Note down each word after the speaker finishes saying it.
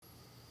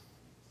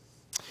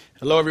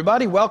Hello,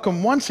 everybody.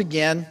 Welcome once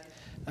again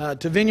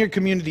to Vineyard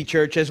Community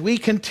Church as we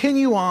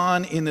continue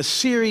on in the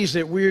series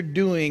that we're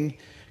doing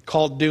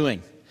called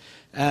Doing.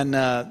 And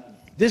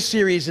this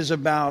series is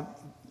about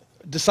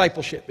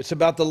discipleship. It's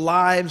about the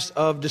lives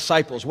of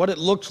disciples, what it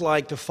looks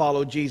like to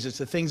follow Jesus,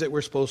 the things that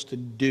we're supposed to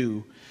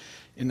do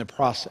in the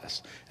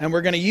process. And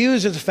we're going to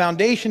use as a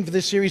foundation for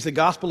this series the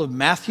Gospel of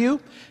Matthew,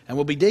 and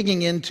we'll be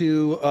digging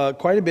into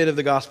quite a bit of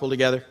the Gospel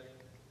together.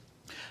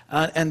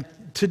 And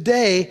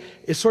today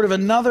is sort of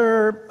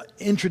another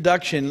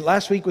introduction.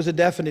 Last week was a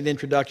definite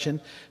introduction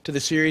to the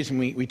series, and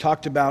we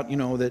talked about,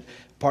 that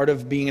part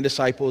of being a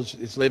disciple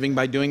is living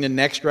by doing the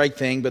next right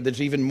thing, but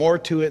there's even more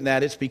to it than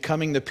that. It's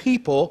becoming the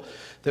people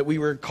that we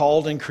were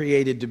called and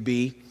created to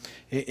be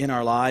in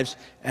our lives,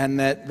 and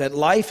that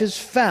life is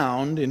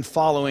found in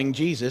following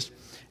Jesus,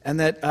 and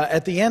that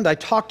at the end I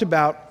talked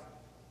about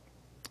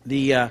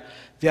the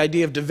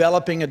idea of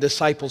developing a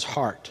disciple's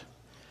heart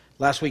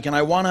last week, and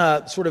I want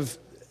to sort of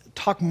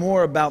talk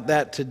more about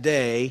that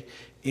today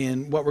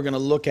in what we're going to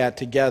look at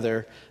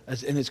together,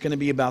 and it's going to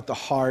be about the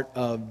heart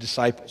of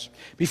disciples.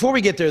 Before we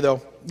get there, though,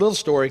 little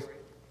story.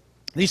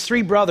 These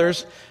three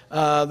brothers,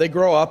 they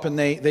grow up and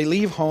they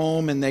leave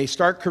home and they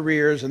start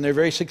careers, and they're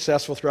very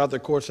successful throughout the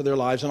course of their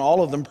lives, and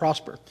all of them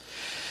prosper.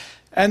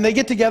 And they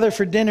get together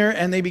for dinner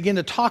and they begin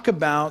to talk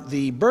about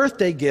the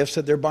birthday gifts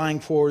that they're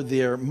buying for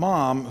their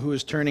mom, who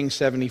is turning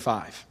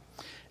 75.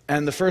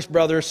 And the first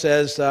brother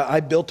says, I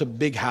built a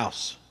big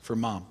house for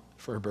mom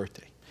for her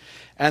birthday.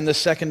 And the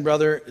second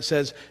brother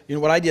says,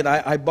 what I did,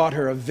 I bought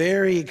her a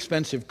very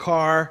expensive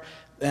car,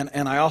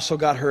 and I also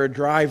got her a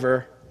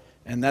driver,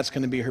 and that's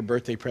going to be her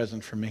birthday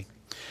present for me.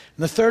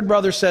 And the third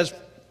brother says,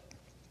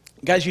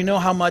 guys, you know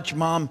how much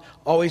mom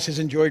always has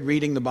enjoyed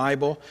reading the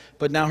Bible,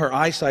 but now her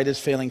eyesight is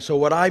failing. So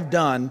what I've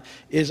done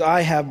is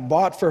I have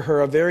bought for her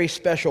a very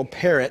special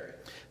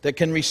parrot that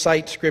can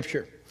recite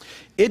Scripture.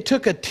 It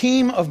took a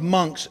team of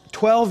monks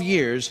 12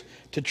 years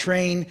to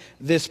train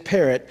this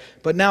parrot,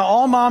 but now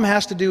all mom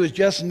has to do is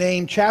just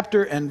name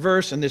chapter and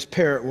verse, and this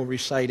parrot will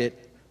recite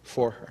it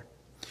for her.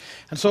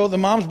 And so the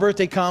mom's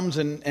birthday comes,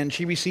 and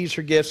she receives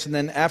her gifts, and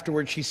then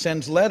afterwards she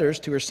sends letters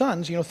to her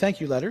sons, thank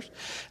you letters.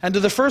 And to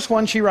the first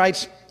one she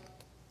writes,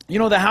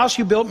 the house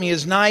you built me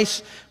is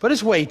nice, but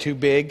it's way too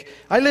big.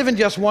 I live in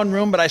just one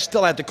room, but I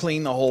still have to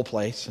clean the whole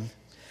place.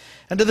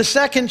 And to the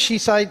second she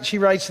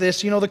writes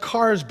this, the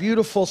car is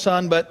beautiful,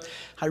 son, but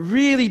I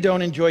really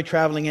don't enjoy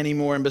traveling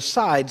anymore, and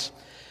besides,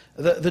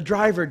 the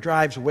driver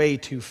drives way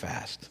too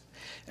fast.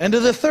 And to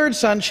the third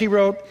son she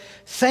wrote,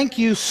 thank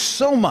you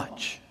so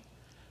much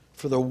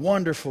for the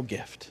wonderful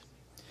gift.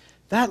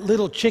 That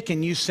little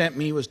chicken you sent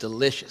me was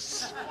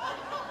delicious.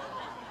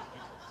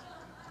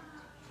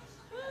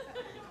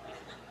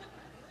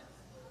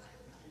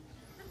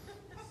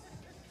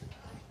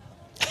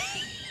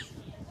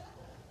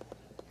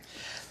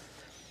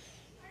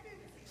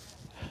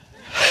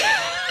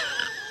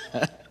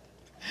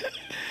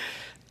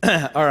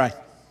 All right.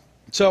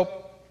 So,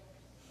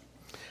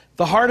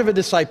 the heart of a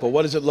disciple,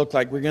 what does it look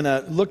like? We're going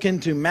to look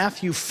into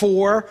Matthew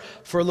 4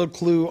 for a little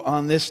clue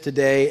on this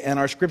today, and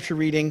our scripture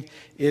reading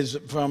is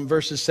from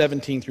verses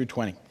 17 through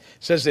 20. It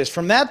says this,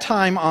 from that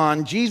time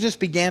on, Jesus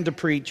began to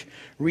preach,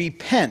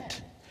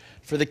 repent,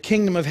 for the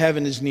kingdom of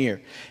heaven is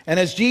near. And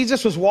as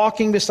Jesus was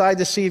walking beside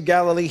the Sea of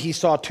Galilee, he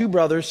saw two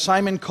brothers,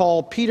 Simon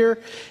called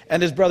Peter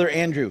and his brother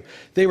Andrew.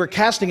 They were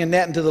casting a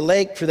net into the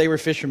lake, for they were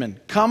fishermen.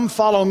 Come,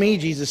 follow me,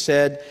 Jesus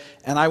said,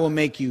 and I will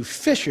make you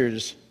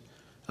fishers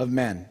of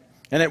men.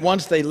 And at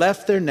once they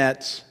left their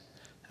nets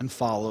and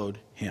followed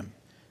him.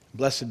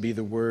 Blessed be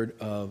the word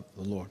of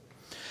the Lord.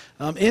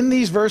 In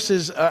these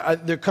verses,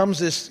 there comes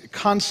this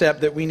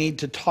concept that we need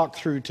to talk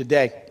through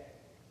today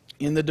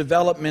in the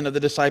development of the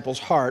disciple's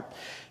heart.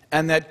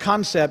 And that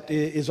concept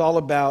is all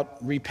about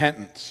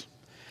repentance.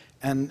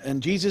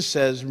 And Jesus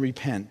says,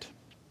 repent.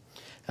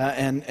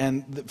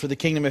 And for the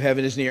kingdom of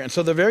heaven is near. And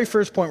so the very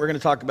first point we're going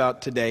to talk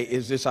about today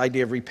is this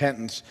idea of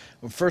repentance.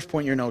 The first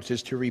point in your notes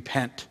is to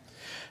repent.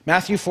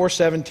 Matthew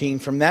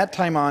 4:17, from that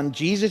time on,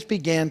 Jesus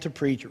began to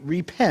preach,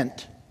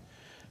 repent,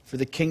 for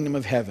the kingdom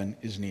of heaven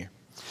is near.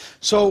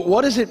 So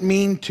what does it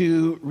mean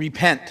to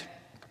repent?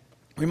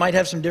 We might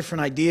have some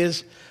different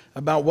ideas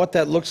about what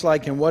that looks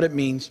like and what it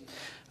means.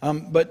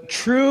 But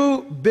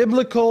true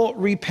biblical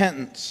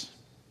repentance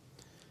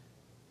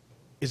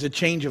is a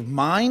change of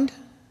mind,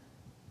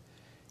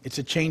 it's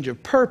a change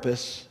of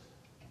purpose,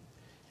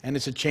 and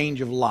it's a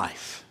change of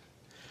life.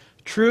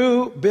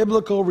 True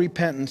biblical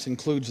repentance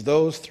includes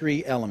those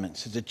three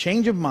elements. It's a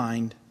change of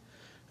mind,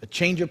 a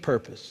change of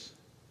purpose,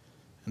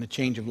 and a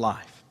change of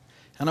life.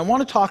 And I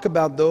want to talk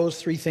about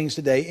those three things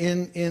today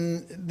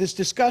in this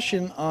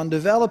discussion on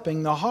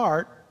developing the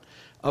heart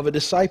of a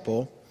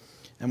disciple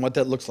and what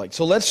that looks like.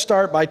 So let's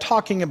start by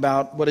talking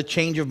about what a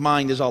change of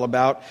mind is all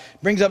about.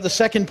 Brings up the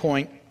second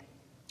point.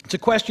 It's a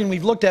question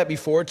we've looked at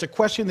before. It's a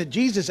question that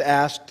Jesus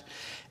asked,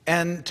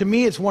 and to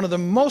me it's one of the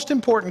most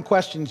important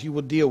questions you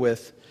will deal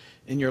with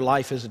in your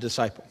life as a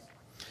disciple.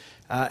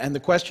 And the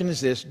question is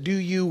this, do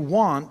you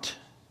want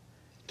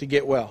to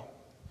get well?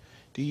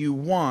 Do you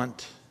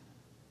want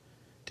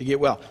to get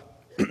well?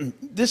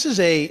 this is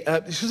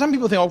some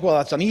people think, oh, well,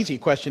 that's an easy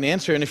question to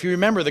answer. And if you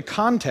remember the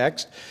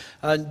context,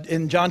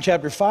 in John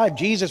chapter 5,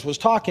 Jesus was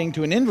talking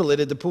to an invalid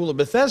at the pool of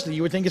Bethesda.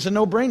 You would think it's a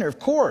no-brainer. Of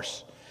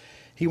course,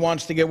 he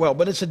wants to get well.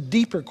 But it's a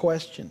deeper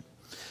question.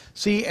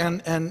 See,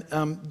 and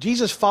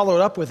Jesus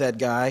followed up with that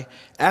guy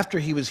after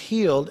he was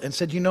healed and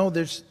said,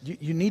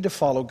 you need to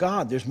follow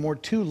God. There's more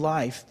to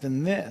life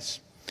than this.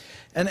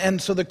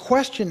 And so the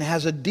question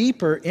has a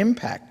deeper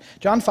impact.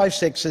 John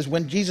 5:6 says,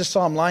 when Jesus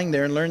saw him lying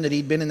there and learned that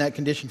he'd been in that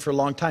condition for a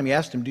long time, he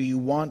asked him, do you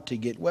want to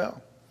get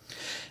well?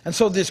 And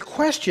so this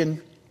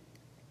question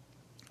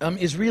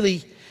is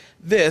really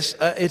this.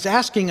 It's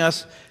asking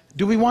us,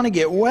 do we want to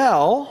get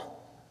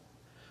well,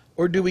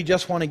 or do we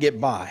just want to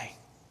get by?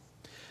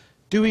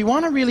 Do we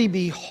want to really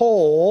be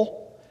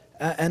whole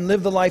and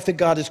live the life that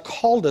God has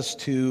called us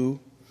to,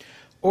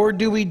 or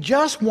do we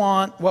just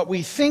want what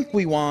we think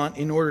we want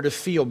in order to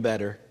feel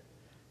better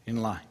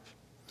in life?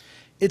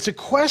 It's a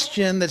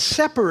question that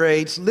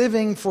separates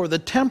living for the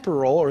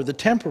temporal or the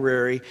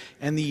temporary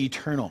and the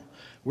eternal.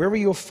 Where will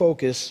your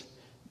focus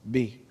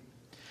be?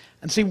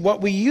 And see, what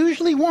we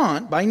usually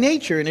want by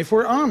nature, and if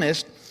we're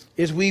honest,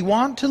 is we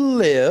want to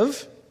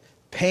live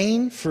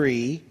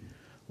pain-free,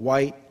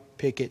 white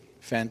picket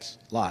fence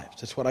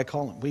lives. That's what I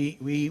call them.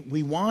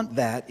 We want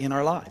that in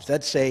our lives.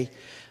 It's a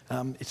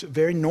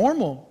very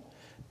normal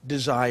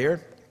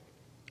desire,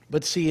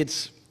 but see,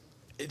 it's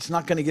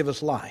not going to give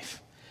us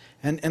life.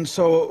 And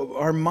so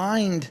our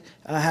mind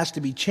has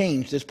to be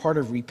changed as part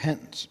of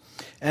repentance.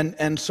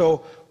 And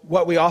so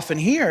what we often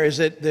hear is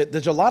that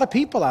there's a lot of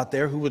people out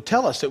there who will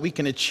tell us that we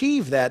can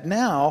achieve that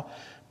now,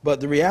 but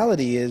the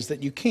reality is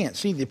that you can't.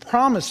 See, the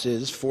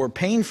promises for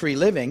pain-free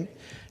living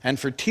and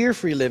for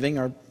tear-free living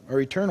are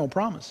eternal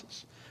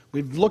promises.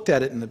 We've looked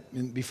at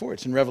it before.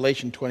 It's in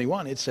Revelation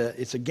 21. It's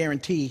a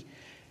guarantee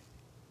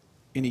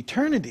in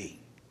eternity.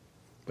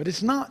 But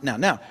it's not now.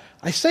 Now,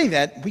 I say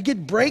that we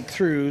get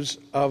breakthroughs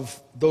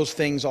of those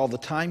things all the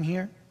time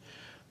here,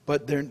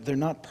 but they're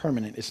not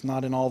permanent. It's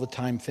not an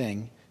all-the-time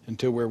thing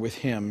until we're with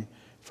Him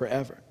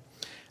forever.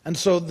 And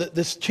so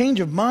this change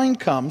of mind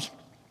comes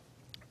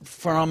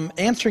from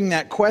answering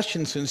that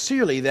question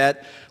sincerely,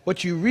 that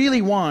what you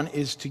really want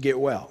is to get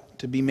well,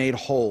 to be made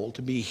whole,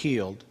 to be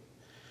healed.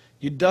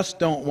 You just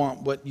don't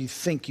want what you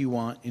think you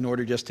want in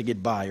order just to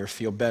get by or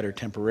feel better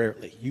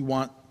temporarily. You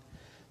want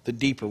the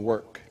deeper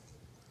work.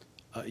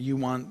 You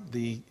want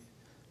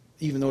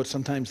even though it's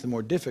sometimes the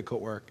more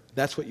difficult work,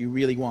 that's what you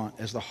really want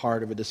as the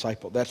heart of a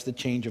disciple. That's the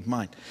change of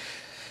mind.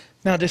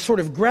 Now, to sort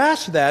of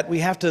grasp that, we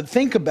have to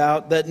think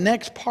about that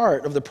next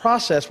part of the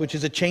process, which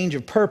is a change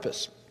of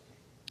purpose.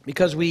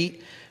 Because we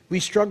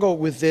struggle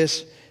with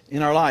this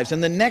in our lives.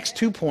 And the next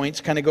 2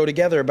 points kind of go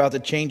together about the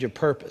change of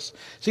purpose.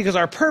 See, because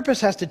our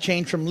purpose has to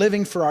change from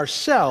living for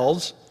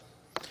ourselves,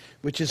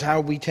 which is how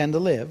we tend to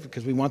live,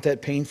 because we want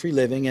that pain-free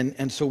living.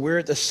 And so we're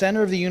at the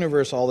center of the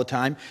universe all the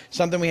time,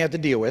 something we have to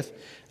deal with,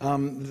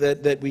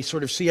 that we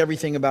sort of see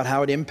everything about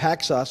how it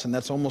impacts us, and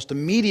that's almost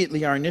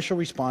immediately our initial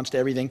response to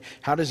everything.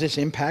 How does this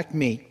impact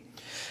me?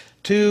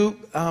 To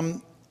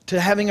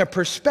having a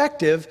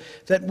perspective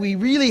that we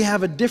really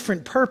have a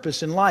different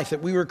purpose in life,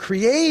 that we were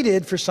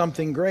created for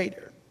something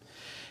greater,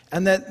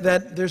 and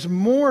that there's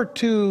more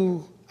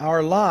to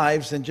our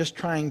lives than just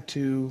trying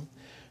to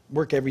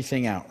work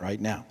everything out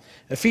right now.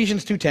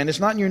 Ephesians 2:10, it's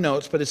not in your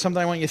notes, but it's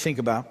something I want you to think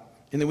about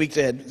in the weeks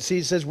ahead. See,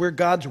 it says we're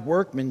God's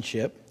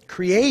workmanship,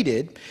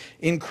 created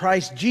in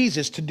Christ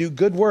Jesus to do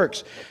good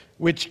works,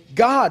 which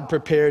God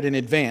prepared in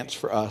advance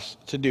for us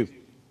to do.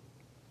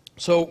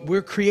 So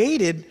we're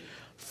created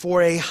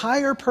for a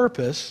higher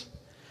purpose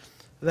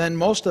than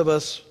most of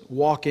us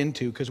walk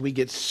into, because we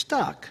get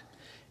stuck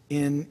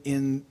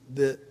in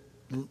the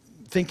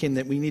thinking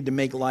that we need to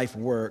make life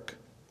work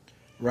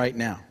right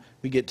now.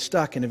 We get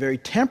stuck in a very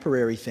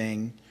temporary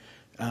thing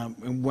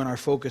when our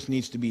focus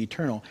needs to be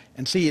eternal.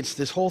 And see, it's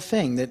this whole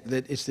thing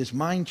that it's this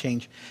mind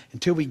change.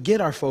 Until we get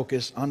our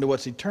focus onto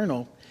what's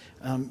eternal,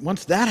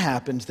 once that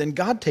happens, then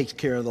God takes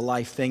care of the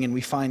life thing and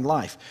we find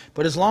life.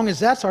 But as long as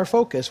that's our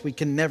focus, we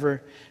can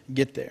never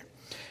get there.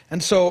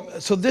 And so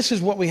this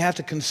is what we have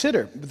to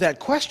consider. With that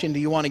question, do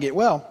you want to get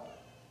well,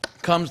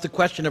 comes the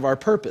question of our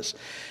purpose.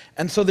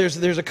 And so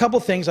there's a couple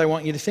things I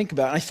want you to think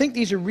about. And I think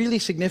these are really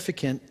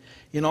significant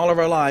in all of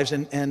our lives,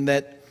 and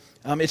that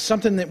it's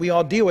something that we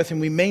all deal with, and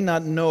we may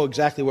not know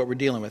exactly what we're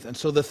dealing with. And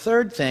so the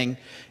third thing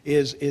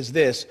is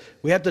this.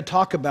 We have to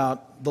talk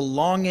about the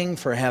longing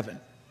for heaven.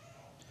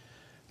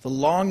 The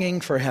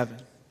longing for heaven.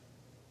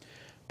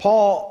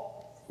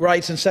 Paul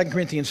writes in 2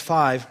 Corinthians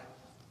 5,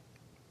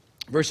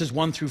 verses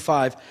 1 through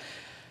 5,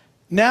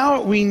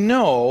 "Now we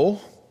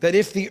know that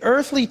if the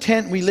earthly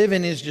tent we live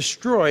in is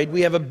destroyed,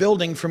 we have a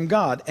building from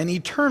God, an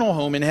eternal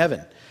home in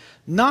heaven,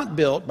 not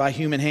built by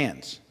human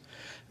hands.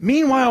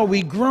 Meanwhile,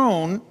 we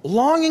groan,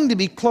 longing to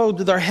be clothed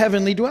with our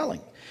heavenly dwelling.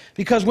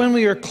 Because when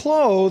we are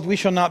clothed, we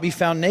shall not be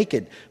found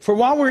naked. For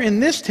while we're in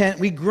this tent,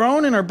 we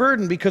groan and are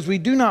burdened, because we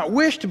do not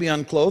wish to be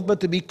unclothed, but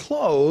to be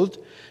clothed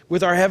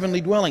with our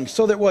heavenly dwelling,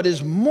 so that what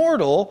is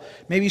mortal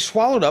may be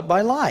swallowed up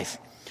by life.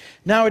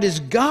 Now it is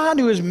God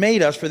who has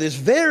made us for this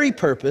very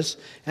purpose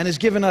and has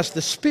given us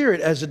the Spirit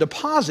as a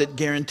deposit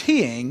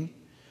guaranteeing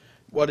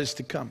what is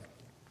to come.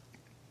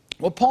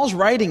 What Paul's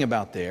writing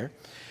about there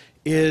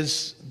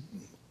is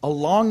a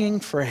longing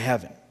for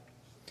heaven.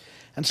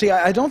 And see,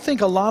 I don't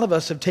think a lot of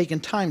us have taken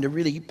time to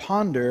really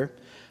ponder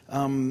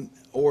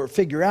or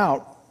figure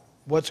out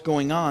what's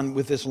going on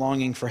with this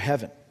longing for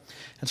heaven.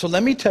 And so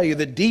let me tell you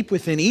that deep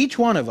within each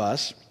one of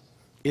us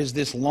is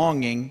this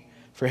longing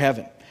for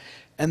heaven.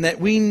 And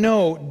that we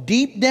know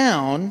deep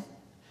down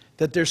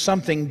that there's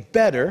something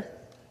better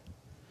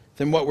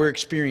than what we're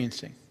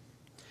experiencing.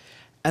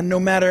 And no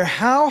matter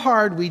how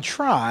hard we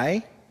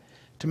try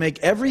to make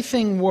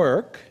everything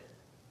work,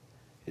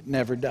 it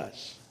never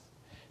does.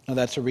 Now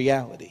that's a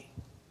reality.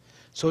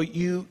 So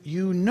you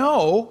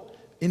know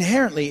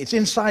inherently, it's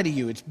inside of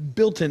you, it's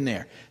built in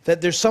there,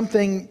 that there's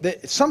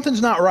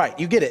something's not right.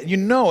 You get it. You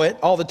know it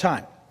all the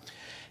time.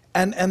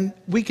 And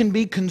we can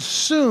be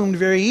consumed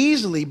very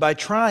easily by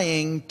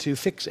trying to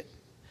fix it.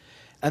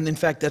 And in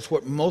fact, that's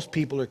what most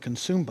people are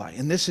consumed by.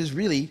 And this is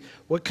really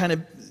what kind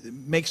of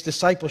makes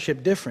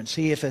discipleship different.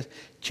 See, if a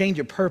change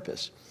of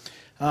purpose.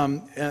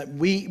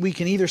 We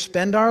can either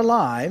spend our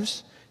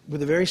lives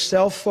with a very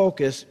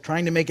self-focus,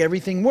 trying to make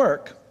everything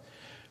work,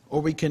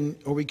 or we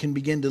can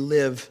begin to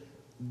live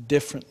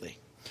differently.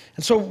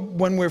 And so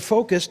when we're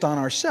focused on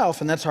ourselves,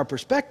 and that's our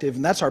perspective,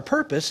 and that's our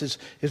purpose,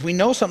 is we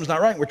know something's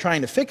not right and we're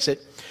trying to fix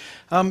it,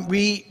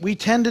 we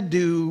tend to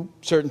do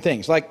certain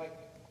things. Like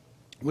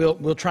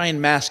we'll try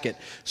and mask it.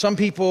 Some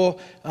people,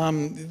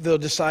 they'll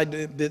decide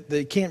that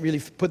they can't really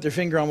put their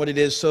finger on what it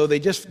is, so they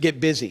just get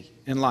busy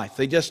in life.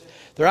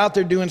 They're out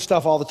there doing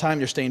stuff all the time.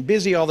 They're staying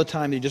busy all the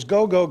time. They just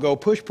go,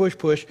 push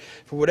for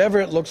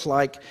whatever it looks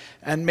like.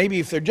 And maybe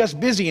if they're just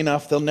busy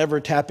enough, they'll never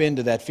tap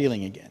into that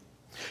feeling again.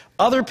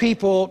 Other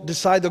people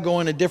decide they'll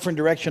go in a different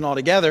direction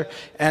altogether,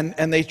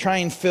 and they try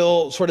and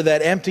fill sort of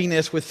that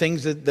emptiness with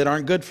things that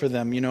aren't good for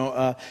them,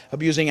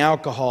 abusing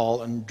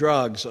alcohol and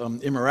drugs,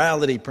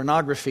 immorality,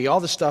 pornography,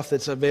 all the stuff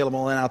that's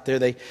available and out there.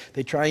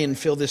 They try and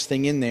fill this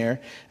thing in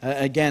there.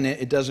 Again,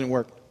 it doesn't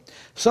work.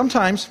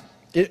 Sometimes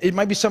it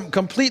might be something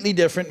completely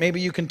different.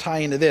 Maybe you can tie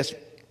into this.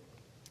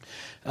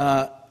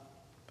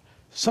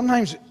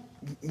 Sometimes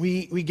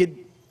we get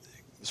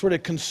sort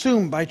of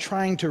consumed by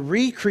trying to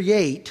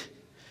recreate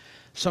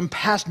some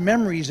past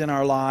memories in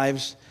our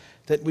lives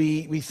that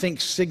we think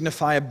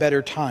signify a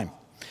better time.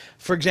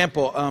 For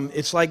example,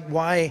 it's like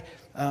why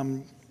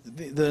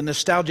the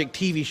nostalgic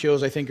TV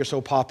shows, I think, are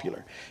so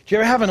popular. Do you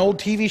ever have an old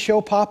TV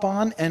show pop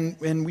on and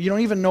you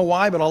don't even know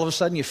why, but all of a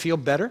sudden you feel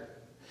better?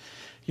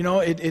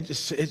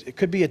 It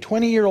could be a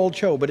 20-year-old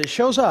show, but it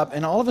shows up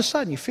and all of a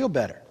sudden you feel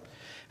better.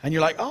 And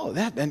you're like, oh,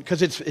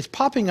 because it's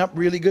popping up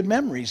really good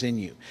memories in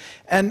you.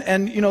 And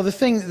the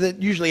thing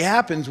that usually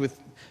happens with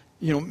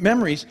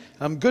memories,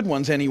 good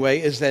ones anyway,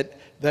 is that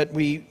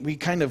we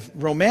kind of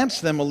romance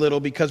them a little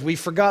because we've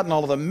forgotten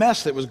all of the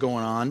mess that was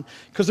going on.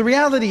 Because the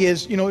reality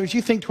is, if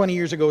you think 20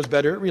 years ago was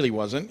better, it really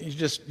wasn't.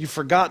 You've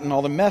forgotten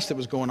all the mess that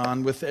was going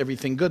on with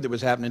everything good that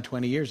was happening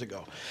 20 years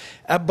ago.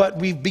 But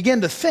we begin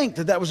to think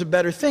that was a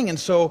better thing. And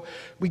so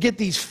we get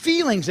these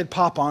feelings that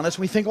pop on us.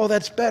 We think, oh,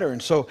 that's better.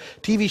 And so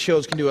TV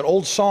shows can do it.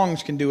 Old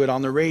songs can do it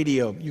on the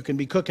radio. You can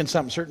be cooking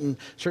something,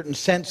 certain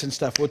scents and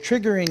stuff will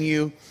trigger in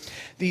you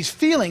these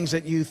feelings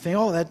that you think,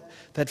 oh,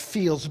 that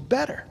feels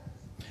better.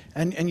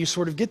 And you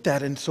sort of get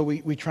that, and so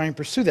we try and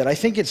pursue that. I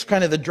think it's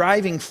kind of the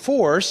driving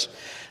force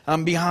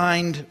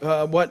behind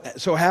what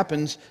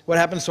happens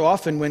so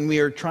often when we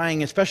are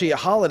trying, especially at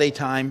holiday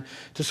time,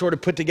 to sort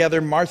of put together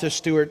Martha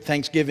Stewart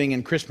Thanksgiving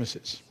and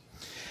Christmases.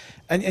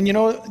 And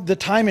the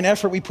time and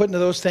effort we put into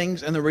those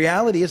things, and the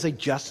reality is they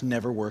just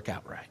never work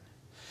out right.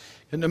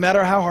 And no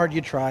matter how hard you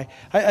try.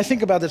 I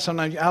think about that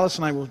sometimes. Alice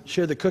and I will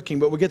share the cooking,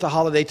 but we'll get to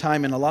holiday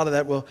time, and a lot of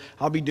that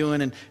I'll be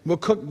doing, and we'll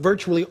cook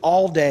virtually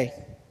all day.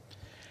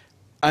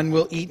 And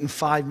we'll eat in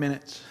 5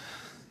 minutes.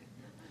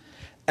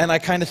 And I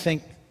kind of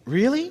think,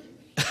 really?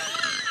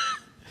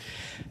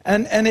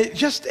 and it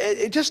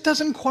just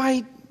doesn't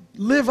quite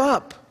live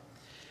up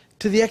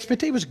to the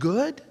expectation. It was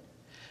good,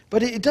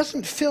 but it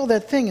doesn't fill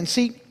that thing. And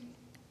see,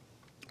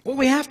 what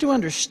we have to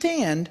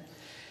understand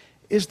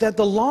is that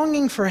the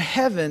longing for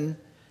heaven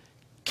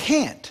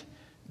can't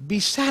be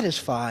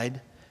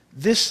satisfied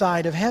this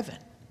side of heaven.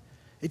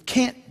 It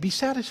can't be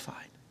satisfied.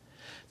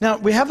 Now,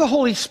 we have the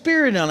Holy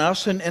Spirit in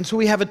us, and so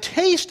we have a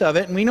taste of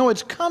it, and we know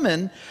it's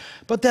coming,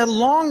 but that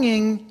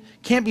longing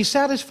can't be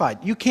satisfied.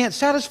 You can't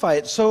satisfy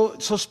it. So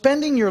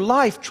spending your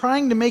life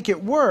trying to make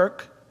it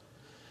work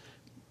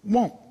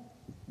won't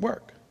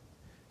work,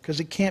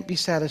 because it can't be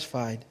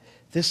satisfied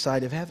this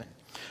side of heaven.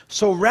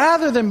 So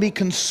rather than be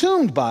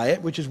consumed by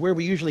it, which is where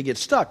we usually get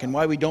stuck and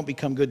why we don't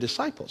become good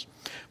disciples,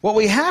 what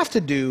we have to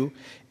do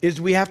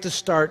is we have to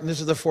start, and this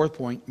is the fourth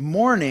point,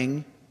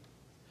 mourning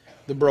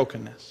the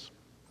brokenness.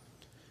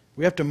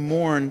 We have to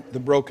mourn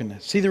the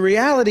brokenness. See, the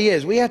reality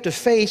is we have to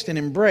face and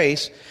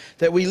embrace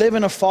that we live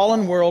in a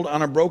fallen world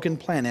on a broken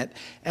planet,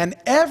 and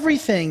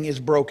everything is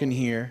broken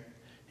here,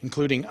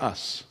 including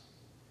us.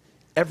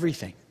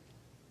 Everything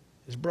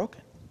is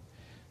broken.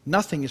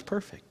 Nothing is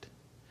perfect.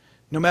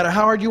 No matter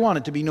how hard you want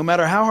it to be, no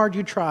matter how hard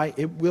you try,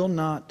 it will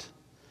not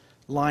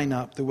line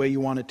up the way you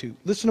want it to.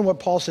 Listen to what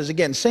Paul says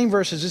again. Same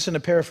verses, this in a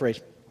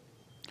paraphrase.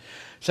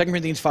 2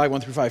 Corinthians 5,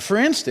 1 through 5. For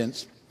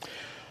instance,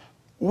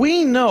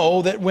 we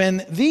know that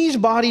when these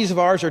bodies of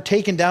ours are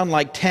taken down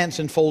like tents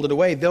and folded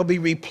away, they'll be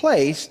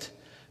replaced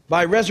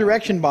by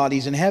resurrection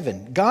bodies in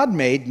heaven,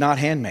 God-made, not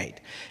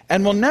handmade.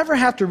 And we'll never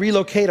have to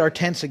relocate our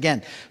tents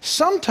again.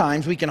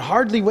 Sometimes we can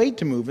hardly wait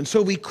to move, and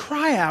so we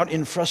cry out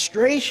in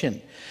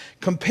frustration.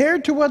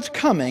 Compared to what's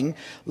coming,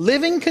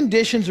 living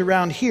conditions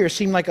around here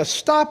seem like a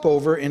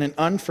stopover in an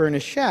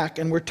unfurnished shack,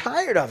 and we're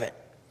tired of it.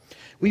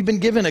 We've been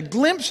given a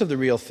glimpse of the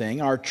real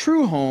thing, our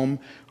true home,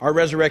 our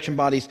resurrection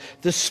bodies.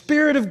 The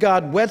Spirit of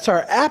God whets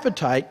our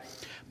appetite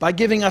by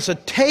giving us a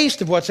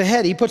taste of what's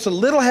ahead. He puts a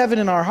little heaven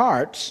in our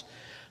hearts,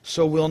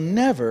 so we'll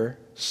never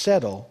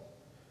settle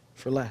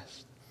for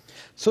less.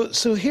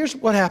 So here's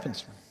what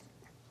happens.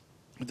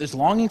 This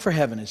longing for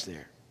heaven is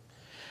there,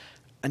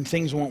 and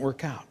things won't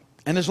work out.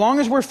 And as long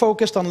as we're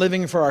focused on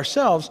living for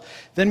ourselves,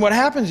 then what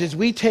happens is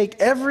we take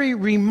every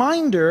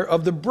reminder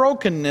of the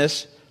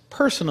brokenness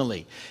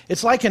personally.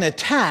 It's like an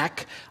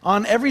attack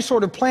on every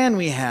sort of plan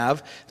we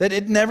have that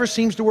it never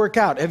seems to work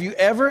out. Have you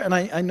ever, and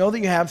I know that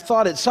you have,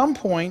 thought at some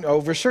point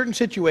over certain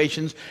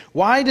situations,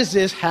 why does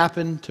this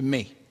happen to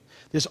me?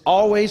 This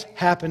always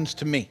happens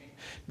to me.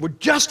 We're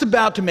just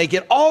about to make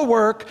it all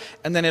work,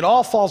 and then it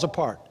all falls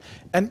apart.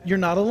 And you're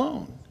not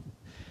alone.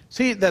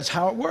 See, that's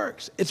how it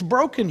works. It's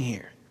broken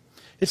here.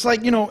 It's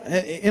like,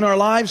 in our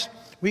lives,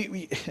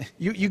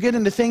 you get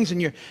into things and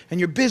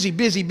you're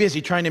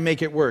busy trying to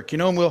make it work.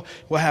 And we'll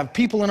have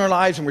people in our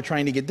lives and we're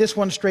trying to get this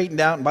one straightened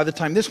out. And by the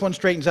time this one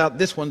straightens out,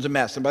 this one's a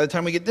mess. And by the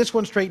time we get this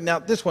one straightened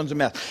out, this one's a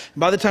mess. And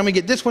by the time we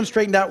get this one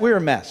straightened out, we're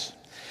a mess.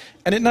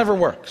 And it never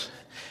works.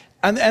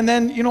 And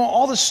then,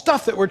 all the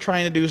stuff that we're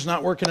trying to do is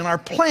not working, and our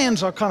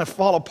plans all kind of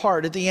fall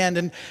apart at the end.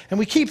 And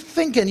we keep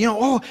thinking,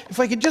 if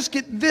I could just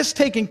get this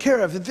taken care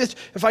of,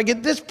 if I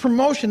get this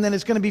promotion, then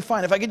it's going to be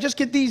fine. If I could just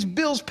get these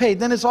bills paid,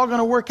 then it's all going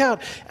to work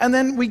out. And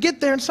then we get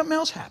there and something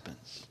else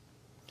happens.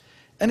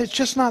 And it's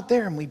just not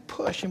there, and we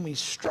push and we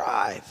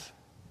strive.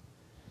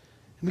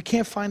 And we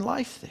can't find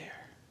life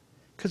there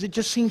because it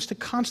just seems to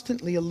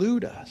constantly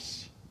elude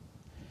us.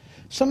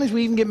 Sometimes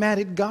we even get mad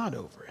at God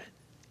over it.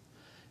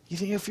 You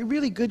think, if you're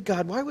really good,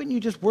 God, why wouldn't you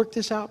just work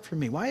this out for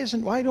me? Why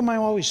am I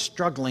always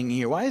struggling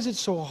here? Why is it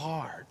so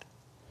hard?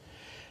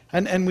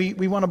 And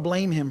we want to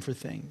blame him for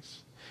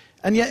things.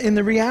 And yet, in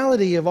the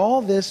reality of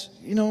all this,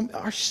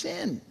 our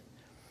sin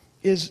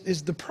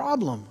is the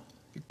problem.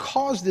 It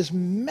caused this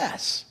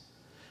mess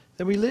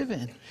that we live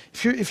in.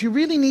 If you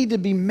really need to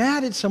be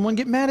mad at someone,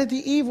 get mad at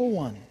the evil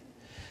one.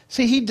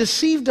 See, he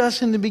deceived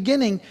us in the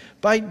beginning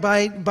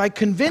by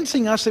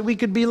convincing us that we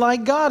could be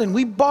like God, and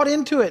we bought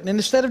into it. And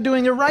instead of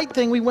doing the right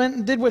thing, we went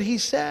and did what he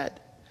said.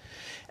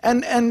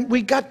 And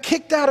we got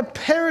kicked out of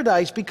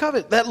paradise because of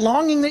it. That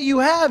longing that you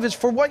have is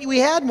for what we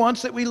had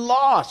once that we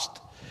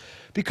lost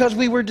because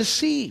we were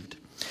deceived.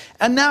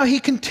 And now he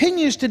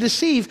continues to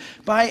deceive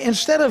by,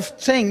 instead of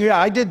saying, yeah,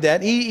 I did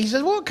that, he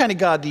says, well, what kind of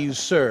God do you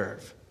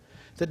serve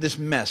that this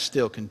mess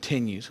still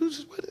continues?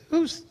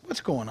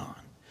 What's going on?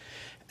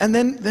 And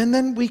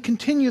then we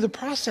continue the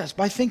process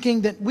by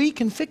thinking that we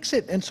can fix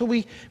it. And so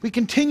we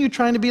continue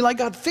trying to be like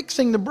God,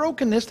 fixing the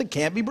brokenness that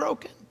can't be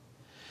broken.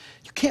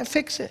 You can't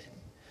fix it.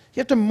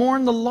 You have to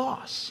mourn the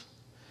loss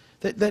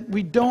that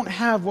we don't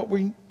have what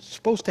we're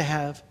supposed to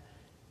have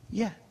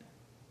yet.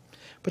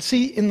 But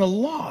see, in the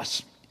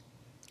loss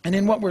and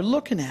in what we're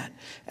looking at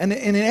and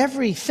in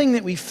everything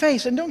that we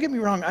face, and don't get me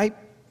wrong,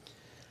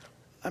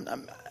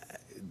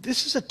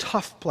 this is a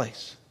tough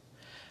place.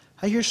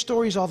 I hear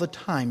stories all the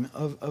time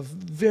of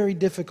very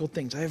difficult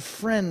things. I have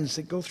friends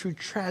that go through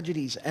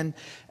tragedies and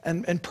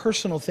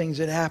personal things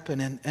that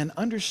happen and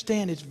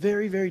understand it's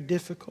very, very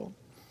difficult.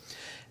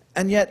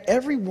 And yet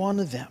every one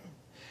of them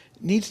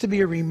needs to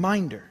be a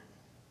reminder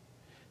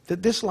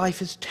that this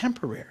life is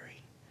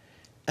temporary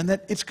and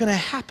that it's going to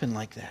happen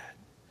like that.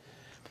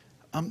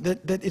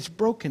 That it's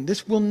broken.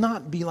 This will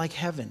not be like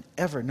heaven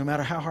ever, no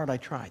matter how hard I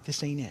try.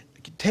 This ain't it.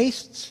 It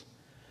tastes,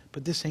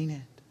 but this ain't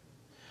it.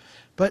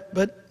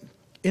 But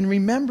in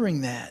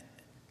remembering that,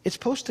 it's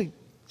supposed to,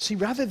 see,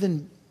 rather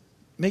than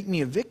make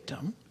me a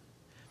victim,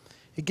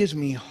 it gives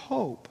me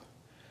hope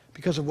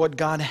because of what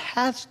God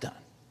has done.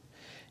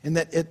 And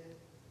that at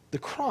the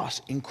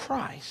cross in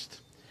Christ,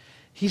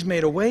 he's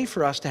made a way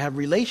for us to have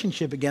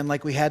relationship again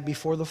like we had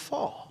before the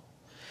fall.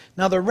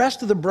 Now, the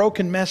rest of the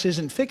broken mess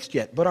isn't fixed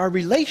yet, but our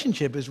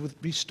relationship is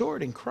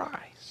restored in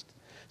Christ.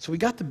 So we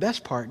got the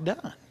best part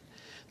done.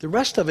 The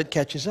rest of it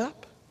catches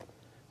up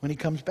when he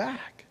comes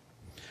back.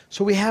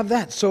 So we have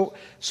that. So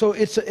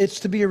it's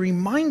to be a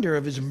reminder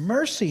of his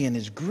mercy and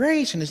his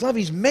grace and his love.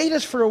 He's made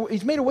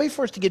a way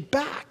for us to get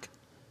back.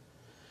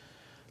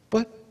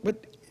 But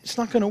it's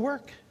not going to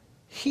work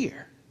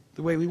here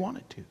the way we want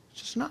it to.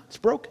 It's just not. It's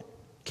broken.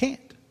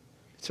 Can't.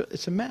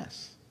 It's a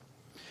mess.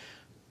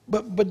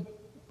 But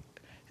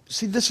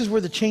see, this is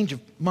where the change of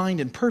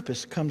mind and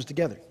purpose comes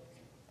together.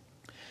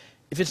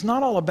 If it's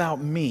not all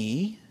about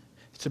me,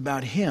 it's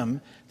about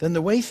him, then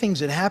the way things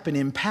that happen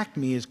impact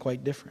me is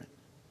quite different.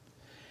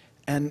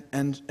 And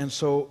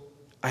so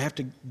I have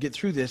to get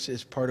through this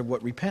as part of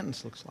what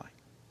repentance looks like.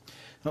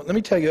 Now, let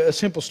me tell you a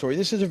simple story.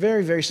 This is a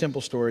very, very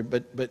simple story,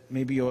 but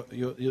maybe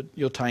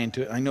you'll tie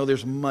into it. I know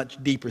there's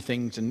much deeper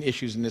things and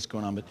issues in this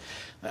going on,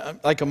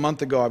 but like a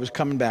month ago, I was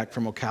coming back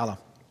from Ocala.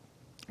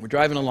 We're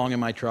driving along in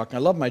my truck. I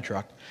love my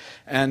truck,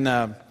 and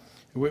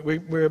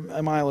we're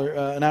a mile or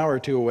an hour or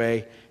two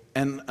away,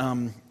 and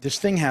this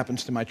thing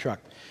happens to my truck.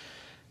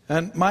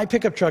 And my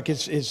pickup truck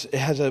has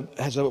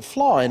a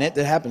flaw in it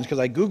that happens because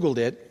I Googled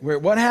it, where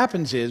what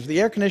happens is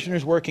the air conditioner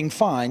is working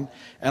fine,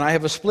 and I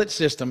have a split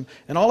system,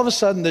 and all of a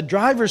sudden the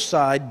driver's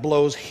side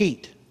blows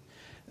heat.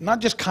 Not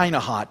just kind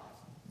of hot,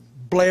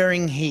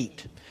 blaring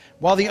heat,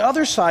 while the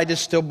other side is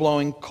still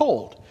blowing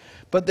cold.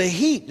 But the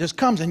heat just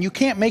comes, and you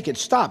can't make it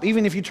stop.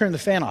 Even if you turn the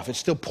fan off, it's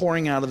still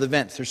pouring out of the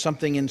vents. There's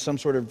something in some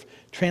sort of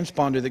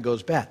transponder that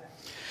goes bad.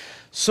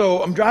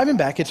 So I'm driving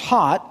back, it's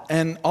hot,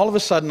 and all of a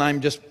sudden I'm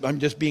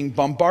just being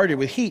bombarded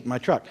with heat in my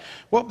truck.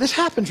 Well, this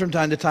happens from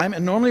time to time,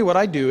 and normally what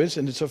I do is,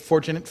 and it's a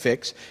fortunate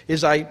fix,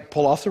 is I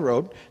pull off the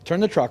road, turn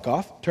the truck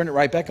off, turn it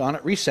right back on,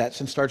 it resets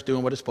and starts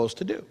doing what it's supposed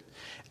to do.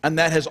 And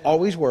that has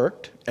always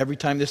worked every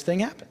time this thing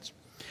happens.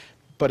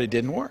 But it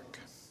didn't work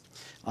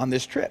on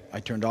this trip. I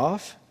turned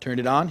off, turned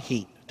it on,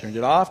 heat. Turned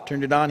it off,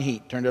 turned it on,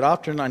 heat. Turned it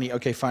off, turned it on, heat.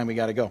 Okay, fine, we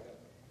got to go.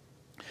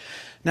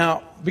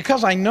 Now,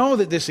 because I know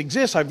that this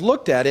exists, I've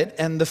looked at it,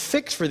 and the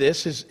fix for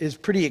this is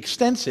pretty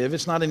extensive.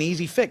 It's not an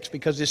easy fix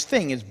because this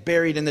thing is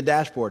buried in the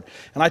dashboard.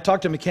 And I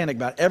talked to a mechanic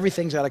about it.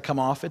 Everything's got to come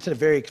off. It's a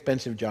very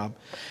expensive job.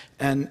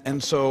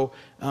 And so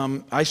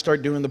I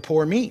start doing the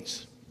poor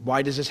me's.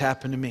 Why does this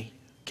happen to me?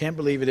 Can't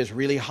believe it. It's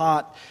really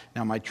hot.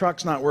 Now my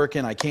truck's not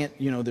working. I can't,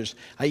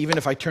 even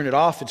if I turn it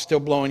off, it's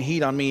still blowing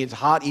heat on me. It's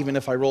hot even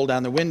if I roll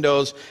down the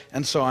windows.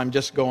 And so I'm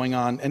just going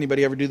on.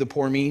 Anybody ever do the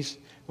poor me's?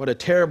 What a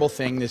terrible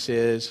thing this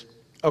is.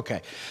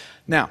 Okay,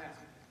 now,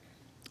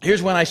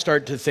 here's when I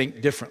start to think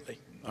differently.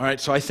 All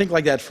right, so I think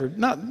like that for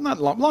not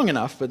long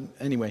enough, but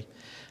anyway.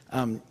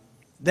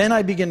 Then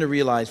I begin to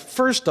realize,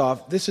 first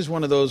off, this is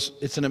one of those,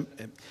 it's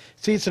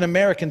an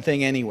American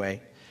thing anyway,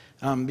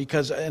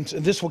 because, and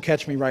this will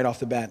catch me right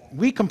off the bat.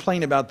 We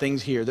complain about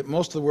things here that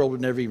most of the world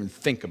would never even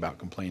think about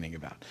complaining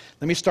about.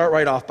 Let me start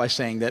right off by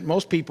saying that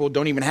most people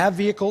don't even have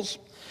vehicles,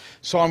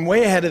 so I'm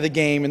way ahead of the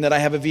game in that I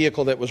have a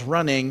vehicle that was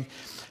running.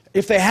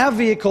 If they have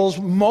vehicles,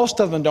 most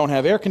of them don't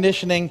have air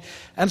conditioning.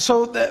 And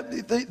so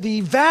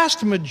the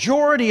vast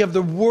majority of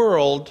the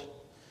world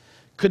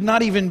could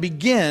not even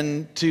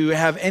begin to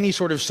have any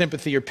sort of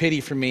sympathy or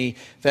pity for me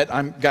that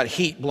I've got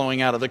heat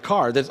blowing out of the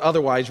car that's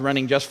otherwise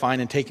running just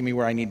fine and taking me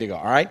where I need to go,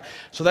 all right?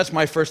 So that's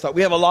my first thought.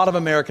 We have a lot of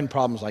American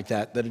problems like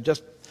that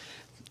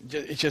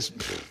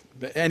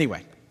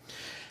anyway.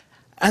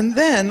 And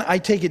then I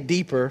take it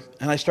deeper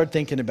and I start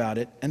thinking about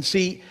it and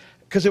see,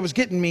 because it was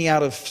getting me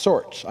out of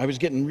sorts. I was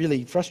getting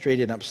really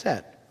frustrated and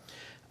upset.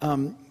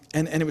 And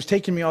it was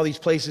taking me all these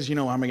places,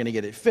 how am I going to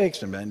get it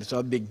fixed? And it's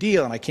a big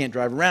deal, and I can't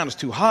drive around. It's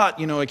too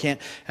hot, I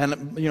can't.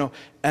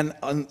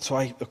 And so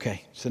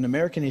it's an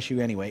American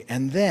issue anyway.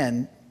 And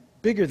then,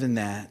 bigger than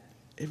that,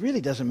 it really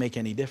doesn't make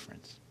any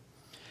difference.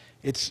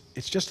 It's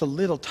just a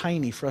little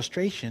tiny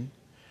frustration,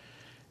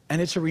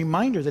 and it's a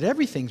reminder that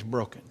everything's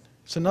broken.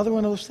 It's another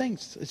one of those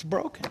things. It's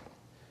broken.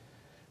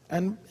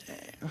 And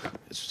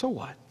so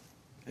what?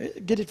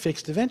 Get it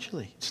fixed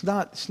eventually. It's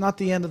not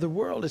the end of the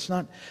world.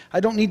 I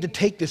don't need to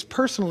take this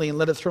personally and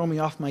let it throw me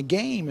off my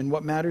game and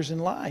what matters in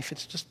life.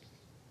 It's just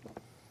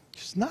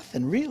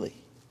nothing really.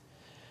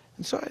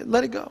 And so I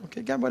let it go.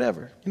 Okay, God,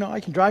 whatever. I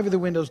can drive with the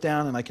windows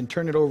down and I can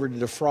turn it over to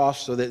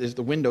defrost so that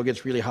the window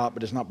gets really hot,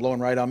 but it's not blowing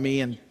right on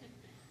me. And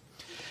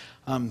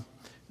on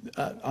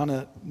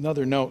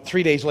another note,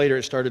 3 days later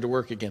it started to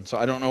work again. So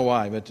I don't know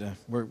why, but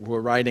we're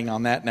riding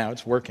on that now.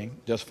 It's working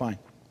just fine.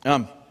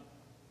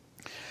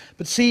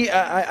 But see,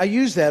 I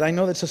use that. I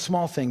know that's a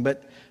small thing,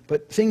 but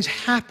things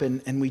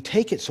happen and we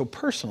take it so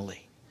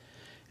personally.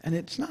 And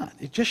it's not.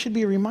 It just should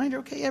be a reminder,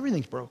 okay,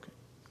 everything's broken.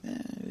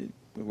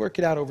 We work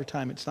it out over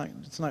time. It's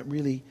not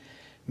really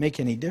make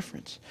any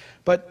difference.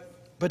 But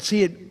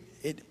see,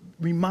 it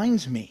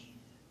reminds me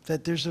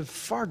that there's a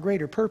far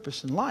greater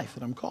purpose in life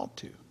that I'm called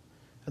to.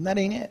 And that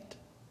ain't it.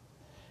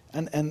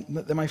 And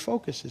that my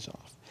focus is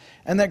off.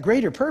 And that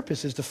greater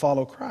purpose is to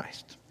follow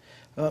Christ.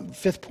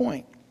 Fifth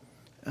point.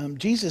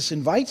 Jesus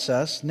invites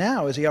us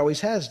now, as he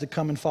always has, to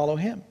come and follow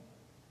him.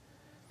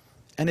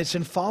 And it's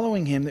in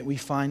following him that we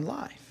find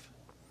life.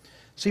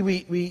 See,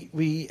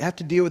 we have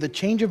to deal with a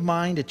change of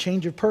mind, a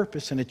change of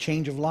purpose, and a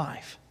change of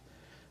life.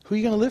 Who are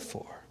you going to live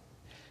for?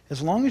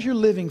 As long as you're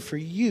living for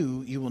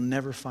you, you will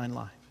never find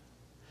life.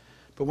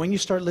 But when you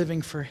start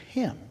living for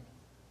him,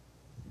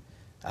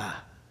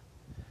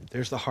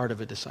 there's the heart of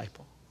a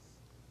disciple.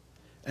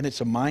 And it's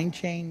a mind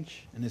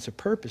change, and it's a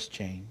purpose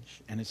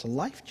change, and it's a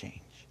life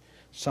change.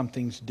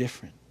 Something's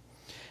different.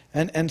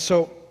 And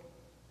so,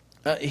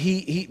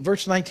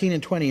 verse 19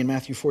 and 20 in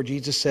Matthew 4,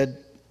 Jesus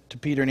said to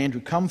Peter and Andrew,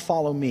 "Come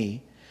follow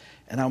me,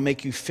 and I'll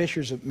make you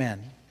fishers of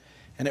men."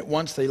 And at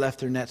once they left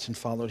their nets and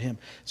followed him.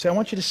 So I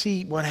want you to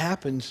see what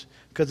happens,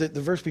 because the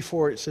verse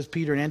before it says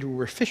Peter and Andrew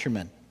were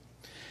fishermen.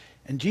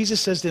 And Jesus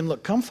says to them,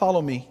 look, come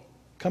follow me.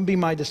 Come be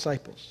my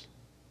disciples.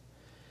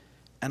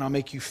 And I'll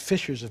make you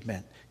fishers of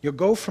men. You'll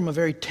go from a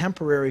very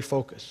temporary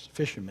focus,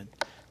 fishermen,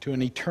 to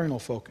an eternal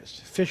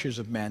focus, fishers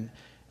of men.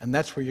 And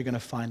that's where you're going to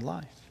find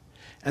life.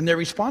 And their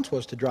response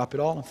was to drop it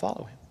all and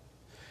follow him.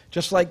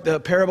 Just like the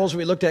parables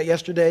we looked at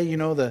yesterday, you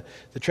know, the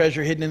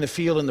treasure hidden in the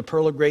field and the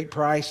pearl of great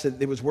price,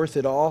 that it was worth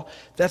it all.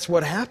 That's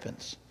what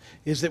happens,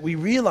 is that we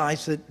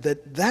realize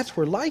that that's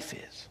where life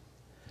is.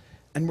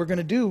 And we're going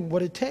to do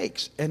what it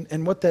takes.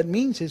 And what that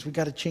means is we've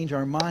got to change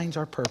our minds,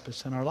 our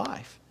purpose, and our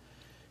life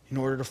in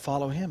order to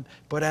follow him.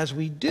 But as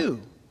we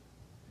do,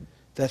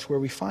 that's where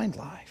we find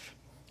life.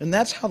 And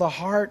that's how the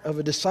heart of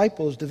a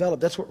disciple is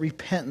developed. That's what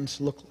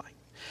repentance looks like.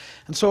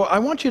 And so I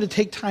want you to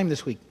take time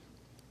this week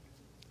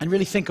and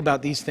really think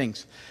about these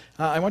things.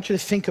 I want you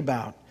to think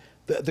about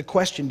the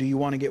question, do you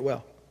want to get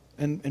well?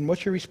 And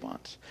what's your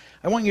response?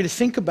 I want you to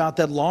think about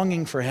that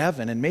longing for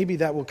heaven, and maybe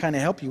that will kind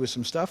of help you with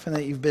some stuff, and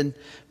that you've been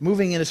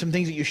moving into some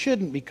things that you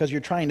shouldn't because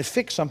you're trying to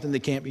fix something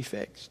that can't be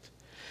fixed.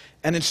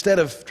 And instead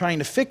of trying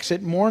to fix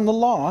it, mourn the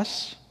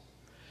loss,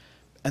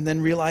 and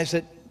then realize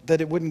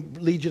that it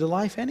wouldn't lead you to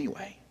life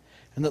anyway,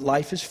 and that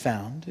life is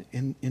found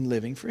in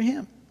living for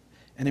him.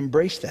 And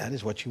embrace that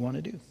is what you want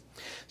to do.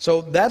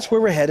 So that's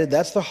where we're headed.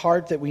 That's the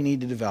heart that we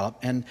need to develop.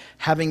 And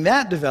having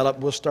that develop,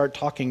 we'll start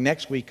talking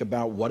next week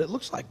about what it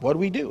looks like. What do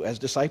we do as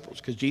disciples?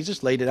 Because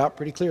Jesus laid it out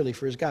pretty clearly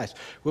for his guys.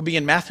 We'll be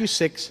in Matthew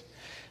 6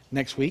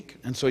 next week,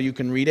 and so you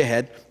can read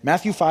ahead.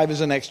 Matthew 5 is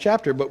the next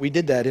chapter, but we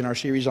did that in our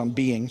series on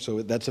being,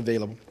 so that's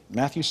available.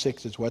 Matthew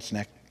 6 is what's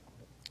next.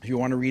 If you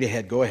want to read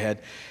ahead, go ahead,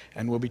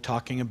 and we'll be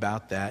talking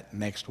about that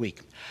next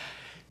week.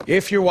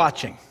 If you're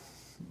watching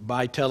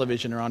by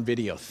television or on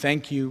video,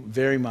 thank you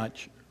very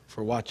much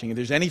for watching. If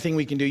there's anything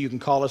we can do, you can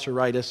call us or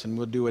write us, and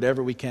we'll do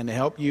whatever we can to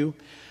help you.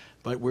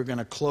 But we're going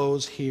to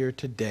close here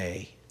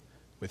today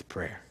with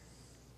prayer.